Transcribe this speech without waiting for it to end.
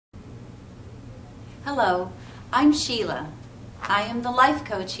Hello, I'm Sheila. I am the life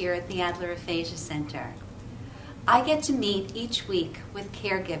coach here at the Adler Aphasia Center. I get to meet each week with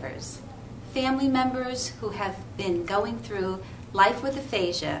caregivers, family members who have been going through life with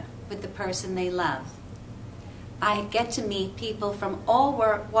aphasia with the person they love. I get to meet people from all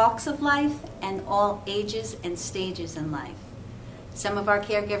walks of life and all ages and stages in life. Some of our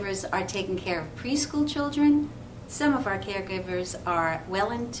caregivers are taking care of preschool children. Some of our caregivers are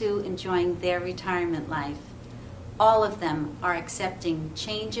well into enjoying their retirement life. All of them are accepting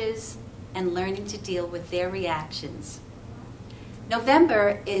changes and learning to deal with their reactions.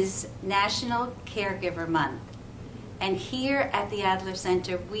 November is National Caregiver Month, and here at the Adler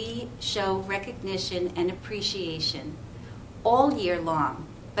Center we show recognition and appreciation all year long,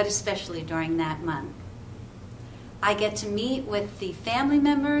 but especially during that month. I get to meet with the family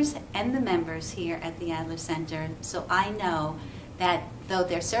members and the members here at the Adler Center, so I know that though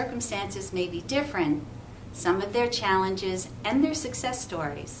their circumstances may be different, some of their challenges and their success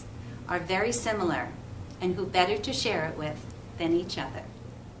stories are very similar, and who better to share it with than each other.